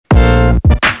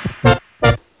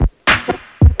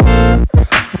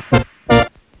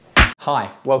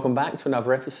Hi, welcome back to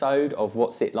another episode of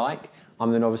What's It Like?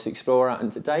 I'm the Novice Explorer,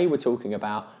 and today we're talking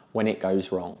about when it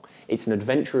goes wrong. It's an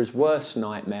adventurer's worst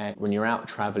nightmare when you're out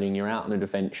traveling, you're out on an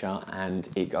adventure and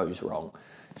it goes wrong.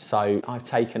 So I've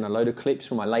taken a load of clips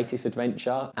from my latest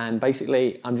adventure, and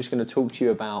basically I'm just going to talk to you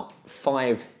about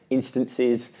 5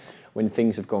 instances when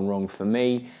things have gone wrong for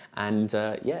me, and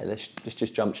yeah, let's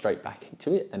just jump straight back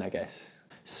into it then, I guess.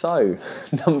 So,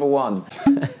 number 1.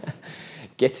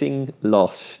 Getting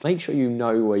lost. Make sure you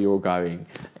know where you're going.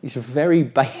 It's very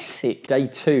basic. Day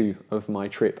 2 of my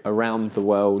trip around the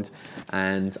world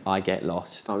and I get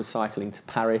lost. I was cycling to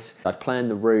Paris. I'd planned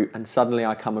the route and suddenly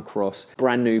I come across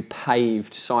brand new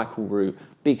paved cycle route,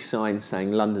 big sign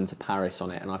saying London to Paris on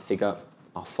it, and I figure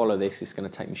I'll follow this, it's going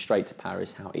to take me straight to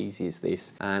Paris, how easy is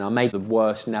this? And I made the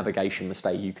worst navigation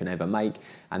mistake you can ever make,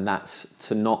 and that's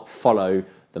to not follow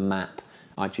the map.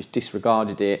 I just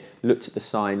disregarded it, looked at the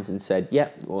signs and said,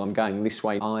 yep, well, I'm going this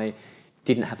way. I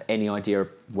didn't have any idea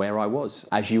where I was.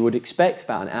 As you would expect,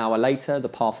 about an hour later, the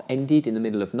path ended in the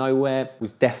middle of nowhere. It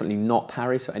was definitely not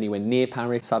Paris or anywhere near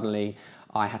Paris. Suddenly,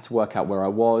 I had to work out where I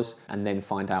was and then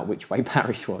find out which way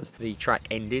Paris was. The track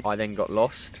ended. I then got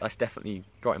lost. That's definitely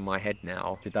got in my head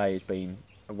now. Today has been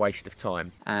a waste of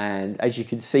time. And as you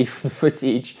can see from the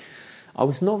footage, I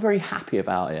was not very happy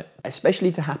about it,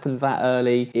 especially to happen that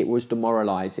early. It was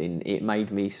demoralising. It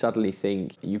made me suddenly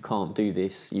think, you can't do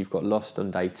this, you've got lost on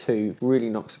day 2. Really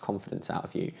knocks the confidence out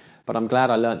of you. But I'm glad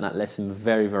I learned that lesson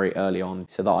very, very early on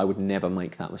so that I would never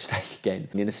make that mistake again.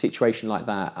 And in a situation like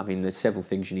that, I mean, there's several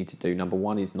things you need to do. Number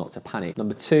 1 is not to panic.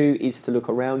 Number 2 is to look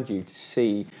around you to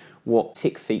see what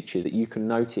tick features that you can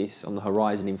notice on the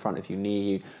horizon in front of you, near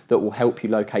you, that will help you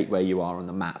locate where you are on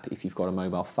the map. If you've got a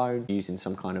mobile phone, using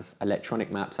some kind of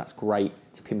electronic maps, that's great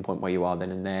to pinpoint where you are then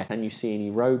and there. Can you see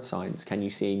any road signs? Can you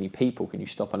see any people? Can you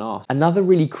stop and ask? Another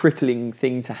really crippling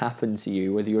thing to happen to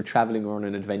you, whether you're traveling or on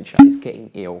an adventure, is getting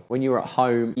ill. When you're at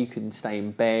home, you can stay in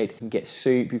bed, you can get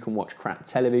soup, you can watch crap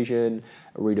television,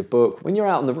 read a book. When you're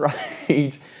out on the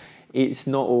road, it's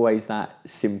not always that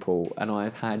simple, and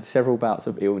I've had several bouts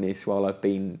of illness while I've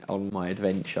been on my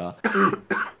adventure.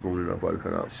 Morning, I've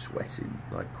woken up sweating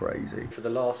like crazy. For the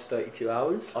last 32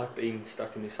 hours, I've been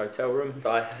stuck in this hotel room.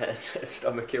 I had a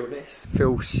stomach illness.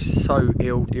 Feel so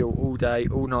ill all day,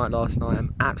 all night last night.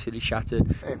 I'm absolutely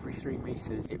shattered. Every 3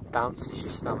 meters, it bounces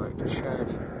your stomach,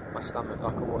 churning my stomach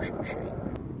like a washing machine.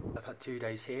 I've had 2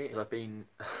 days here. I've been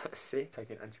sick,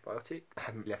 taking an antibiotic. I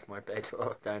haven't left my bed for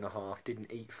a day and a half.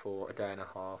 Didn't eat for a day and a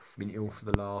half. Been ill for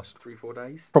the last 3-4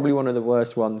 days. Probably one of the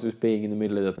worst ones was being in the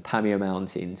middle of the Pamir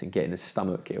Mountains and getting a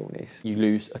stomach illness. You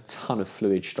lose a ton of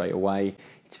fluid straight away.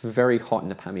 It's very hot in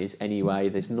the Pamirs anyway.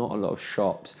 There's not a lot of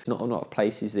shops, not a lot of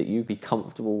places that you'd be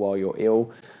comfortable while you're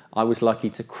ill. I was lucky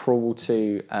to crawl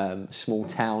to a small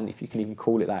town, if you can even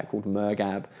call it that, called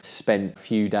Murghab. Spent a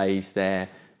few days there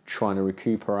trying to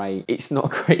recuperate. It's not a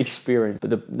great experience, but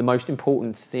the most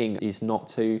important thing is not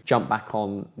to jump back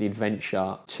on the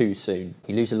adventure too soon.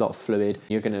 You lose a lot of fluid,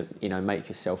 you're gonna, make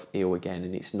yourself ill again,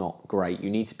 and it's not great. You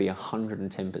need to be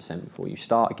 110% before you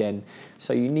start again.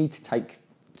 So you need to take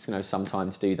some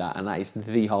time to do that, and that is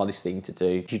the hardest thing to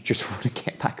do. You just want to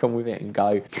get back on with it and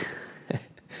go.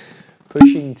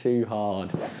 Pushing too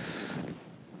hard.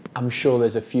 I'm sure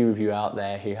there's a few of you out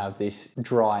there who have this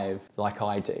drive like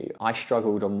I do. I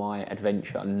struggled on my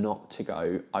adventure not to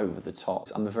go over the top.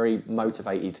 I'm a very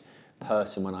motivated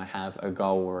person when I have a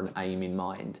goal or an aim in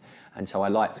mind. And so I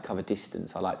like to cover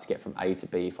distance. I like to get from A to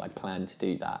B if I plan to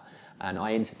do that. And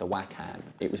I entered the Wakhan.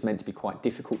 It was meant to be quite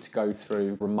difficult to go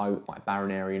through, remote, quite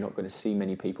barren area. You're not going to see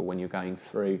many people when you're going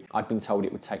through. I'd been told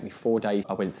it would take me 4 days.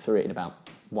 I went through it in about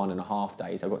 1.5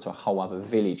 days. I got to a whole other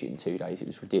village in 2 days. It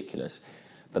was ridiculous.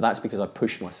 But that's because I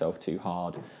pushed myself too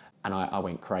hard and I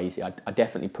went crazy. I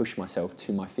definitely pushed myself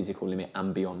to my physical limit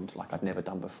and beyond, like I'd never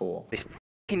done before. This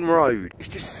f***ing road, it's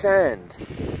just sand.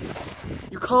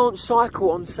 You can't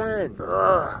cycle on sand.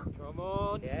 Ugh. Come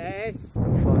on. Yes. 5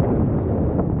 kilometres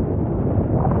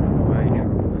away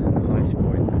from the highest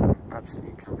point.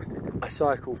 Absolutely exhausted. I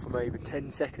cycle for maybe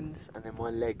 10 seconds and then my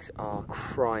legs are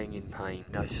crying in pain.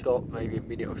 I stop maybe a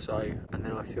minute or so and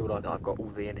then I feel like I've got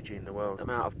all the energy in the world. I'm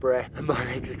out of breath and my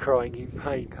legs are crying in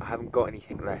pain. I haven't got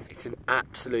anything left. It's an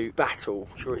absolute battle.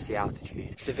 I'm sure it's the altitude.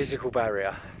 It's a physical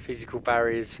barrier. Physical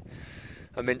barriers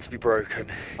are meant to be broken.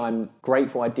 I'm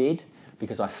grateful I did,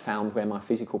 because I found where my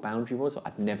physical boundary was.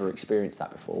 I'd never experienced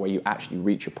that before, where you actually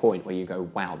reach a point where you go,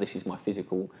 wow, this is my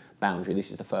physical boundary,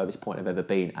 this is the furthest point I've ever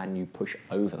been, and you push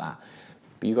over that.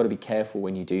 But you've got to be careful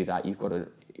when you do that. You've got to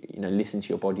listen to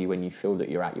your body when you feel that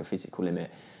you're at your physical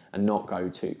limit and not go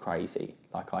too crazy.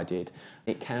 like I did.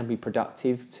 It can be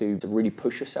productive to really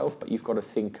push yourself, but you've got to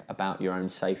think about your own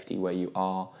safety, where you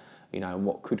are, you know, and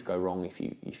what could go wrong if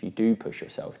you do push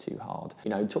yourself too hard.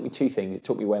 You know, it taught me two things. It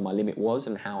taught me where my limit was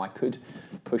and how I could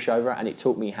push over, and it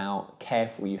taught me how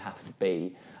careful you have to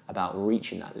be about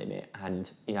reaching that limit,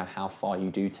 and you know how far you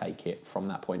do take it from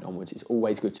that point onwards. It's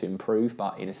always good to improve,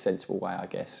 but in a sensible way, I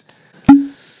guess.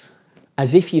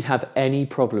 As if you'd have any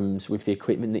problems with the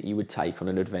equipment that you would take on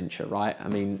an adventure, right? I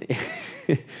mean,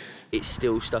 it's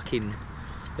still stuck in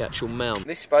the actual mount.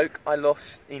 This spoke I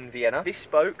lost in Vienna. This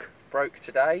spoke broke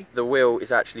today. The wheel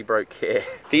is actually broke here.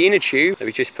 The inner tube that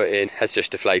we just put in has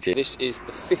just deflated. This is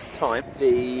the 5th time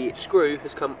the screw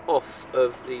has come off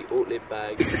of the Ortlib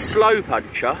bag. It's a slow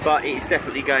puncher, but it's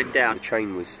definitely going down. The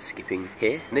chain was skipping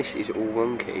here. And this is all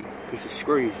wonky because the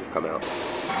screws have come out.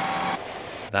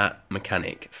 That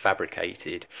mechanic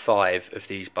fabricated 5 of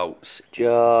these bolts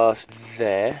just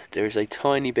there. There is a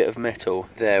tiny bit of metal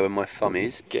there where my thumb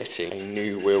is. Getting a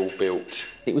new wheel built.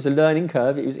 It was a learning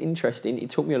curve. It was interesting.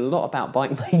 It taught me a lot about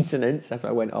bike maintenance as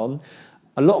I went on.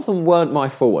 A lot of them weren't my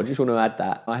fault, I just want to add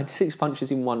that. I had 6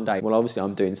 punches in one day. Well, obviously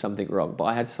I'm doing something wrong, but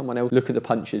I had someone else look at the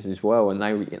punches as well, and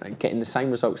they were, you know, getting the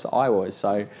same results that I was.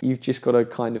 So you've just got to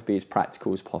kind of be as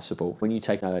practical as possible. When you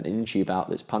take an inner tube out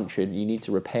that's punctured, you need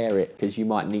to repair it because you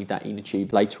might need that inner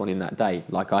tube later on in that day,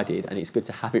 like I did, and it's good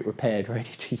to have it repaired,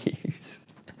 ready to use.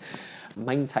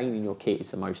 Maintaining your kit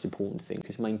is the most important thing,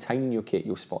 because maintaining your kit,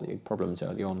 you'll spot the problems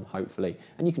early on, hopefully,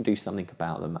 and you can do something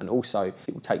about them. And also,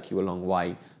 it will take you a long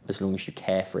way as long as you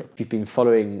care for it. If you've been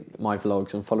following my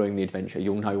vlogs and following the adventure,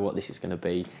 you'll know what this is going to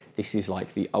be. This is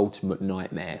like the ultimate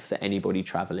nightmare for anybody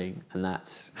traveling, and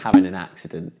that's having an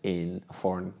accident in a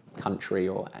foreign country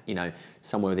or, you know,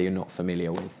 somewhere that you're not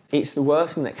familiar with. It's the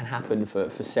worst thing that can happen for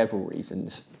several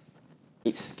reasons.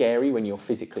 It's scary when you're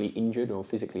physically injured or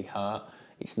physically hurt.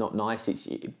 It's not nice.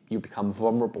 You become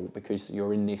vulnerable because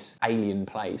you're in this alien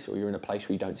place, or you're in a place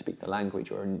where you don't speak the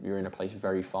language, or you're in a place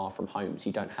very far from home, so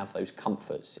you don't have those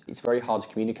comforts. It's very hard to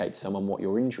communicate to someone what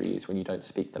your injury is when you don't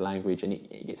speak the language, and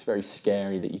it gets very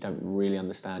scary that you don't really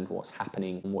understand what's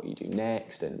happening and what you do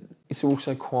next. And it's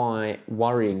also quite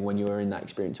worrying when you're in that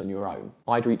experience on your own.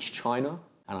 I'd reached China,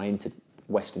 and I entered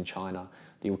Western China,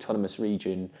 the autonomous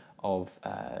region of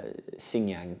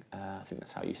Xinjiang, I think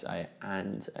that's how you say it,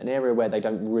 and an area where they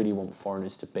don't really want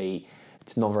foreigners to be.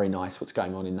 It's not very nice what's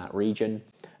going on in that region.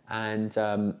 And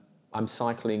I'm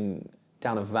cycling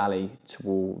down a valley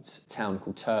towards a town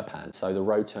called Turpan, so the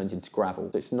road turns into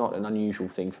gravel. It's not an unusual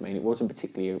thing for me, and it wasn't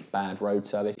particularly a bad road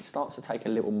service. It starts to take a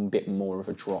little bit more of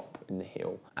a drop in the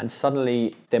hill, and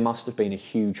suddenly there must have been a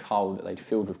huge hole that they'd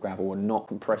filled with gravel and not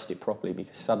compressed it properly,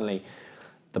 because suddenly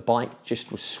the bike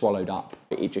just was swallowed up.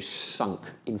 It just sunk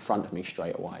in front of me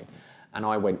straight away, and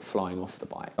I went flying off the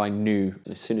bike. I knew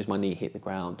as soon as my knee hit the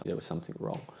ground there was something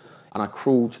wrong, and I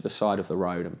crawled to the side of the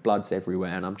road, and blood's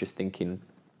everywhere, and I'm just thinking,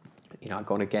 you know, I've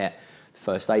got to get the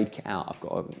first aid kit out, I've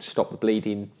got to stop the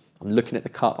bleeding. I'm looking at the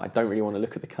cut, I don't really want to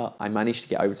look at the cut. I managed to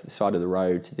get over to the side of the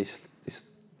road to this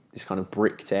kind of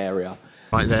bricked area.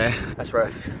 Right there, that's where I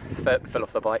fell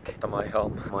off the bike. On my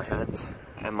arm, my hands,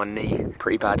 and my knee,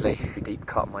 pretty badly. Deep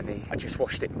cut on my knee. I just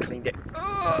washed it and cleaned it.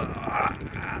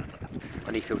 My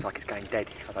knee feels like it's going dead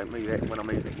if I don't move it. When I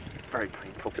move it, it's very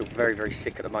painful. I feel very, very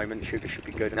sick at the moment. Sugar should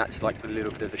be good, and that's like a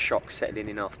little bit of the shock settling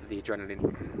in after the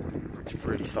adrenaline. It's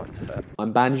really starting to hurt.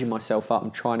 I'm bandaging myself up.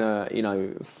 I'm trying to, you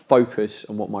know, focus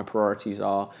on what my priorities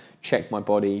are, check my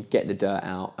body, get the dirt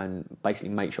out, and basically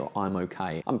make sure I'm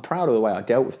okay. I'm proud of the way I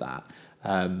dealt with that.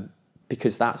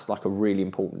 Because that's like a really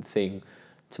important thing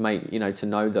to make, you know, to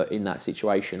know that in that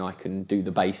situation I can do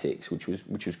the basics, which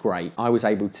was great. I was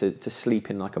able to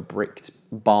sleep in like a bricked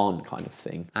barn kind of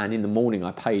thing, and in the morning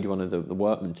I paid one of the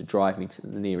workmen to drive me to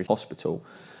the nearest hospital.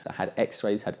 I had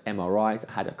x-rays, had MRIs,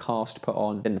 I had a cast put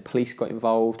on. Then the police got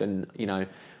involved and, you know,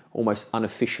 almost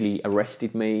unofficially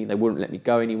arrested me. They wouldn't let me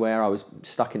go anywhere. I was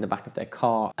stuck in the back of their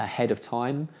car ahead of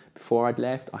time before I'd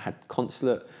left. I had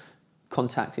consulate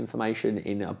contact information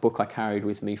in a book I carried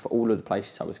with me for all of the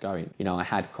places I was going. You know, I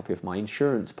had a copy of my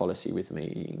insurance policy with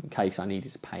me in case I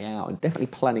needed to pay out, and definitely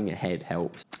planning ahead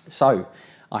helps. So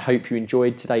I hope you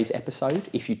enjoyed today's episode.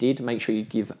 If you did, make sure you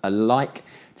give a like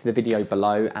to the video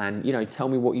below, and, you know, tell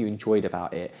me what you enjoyed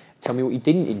about it. Tell me what you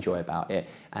didn't enjoy about it.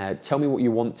 Tell me what you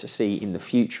want to see in the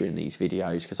future in these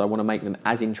videos, because I want to make them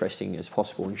as interesting as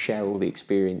possible and share all the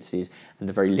experiences and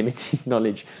the very limited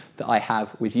knowledge that I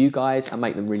have with you guys, and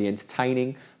make them really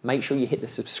entertaining. Make sure you hit the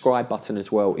subscribe button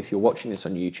as well if you're watching this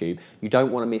on YouTube. You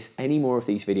don't want to miss any more of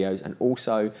these videos, and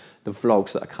also the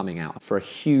vlogs that are coming out for a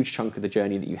huge chunk of the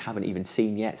journey that you haven't even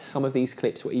seen yet. yet. Some of these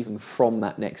clips were even from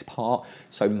that next part,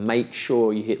 so make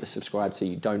sure you hit the subscribe so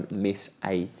you don't miss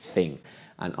a thing.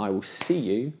 And I will see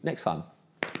you next time.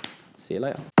 See you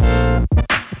later.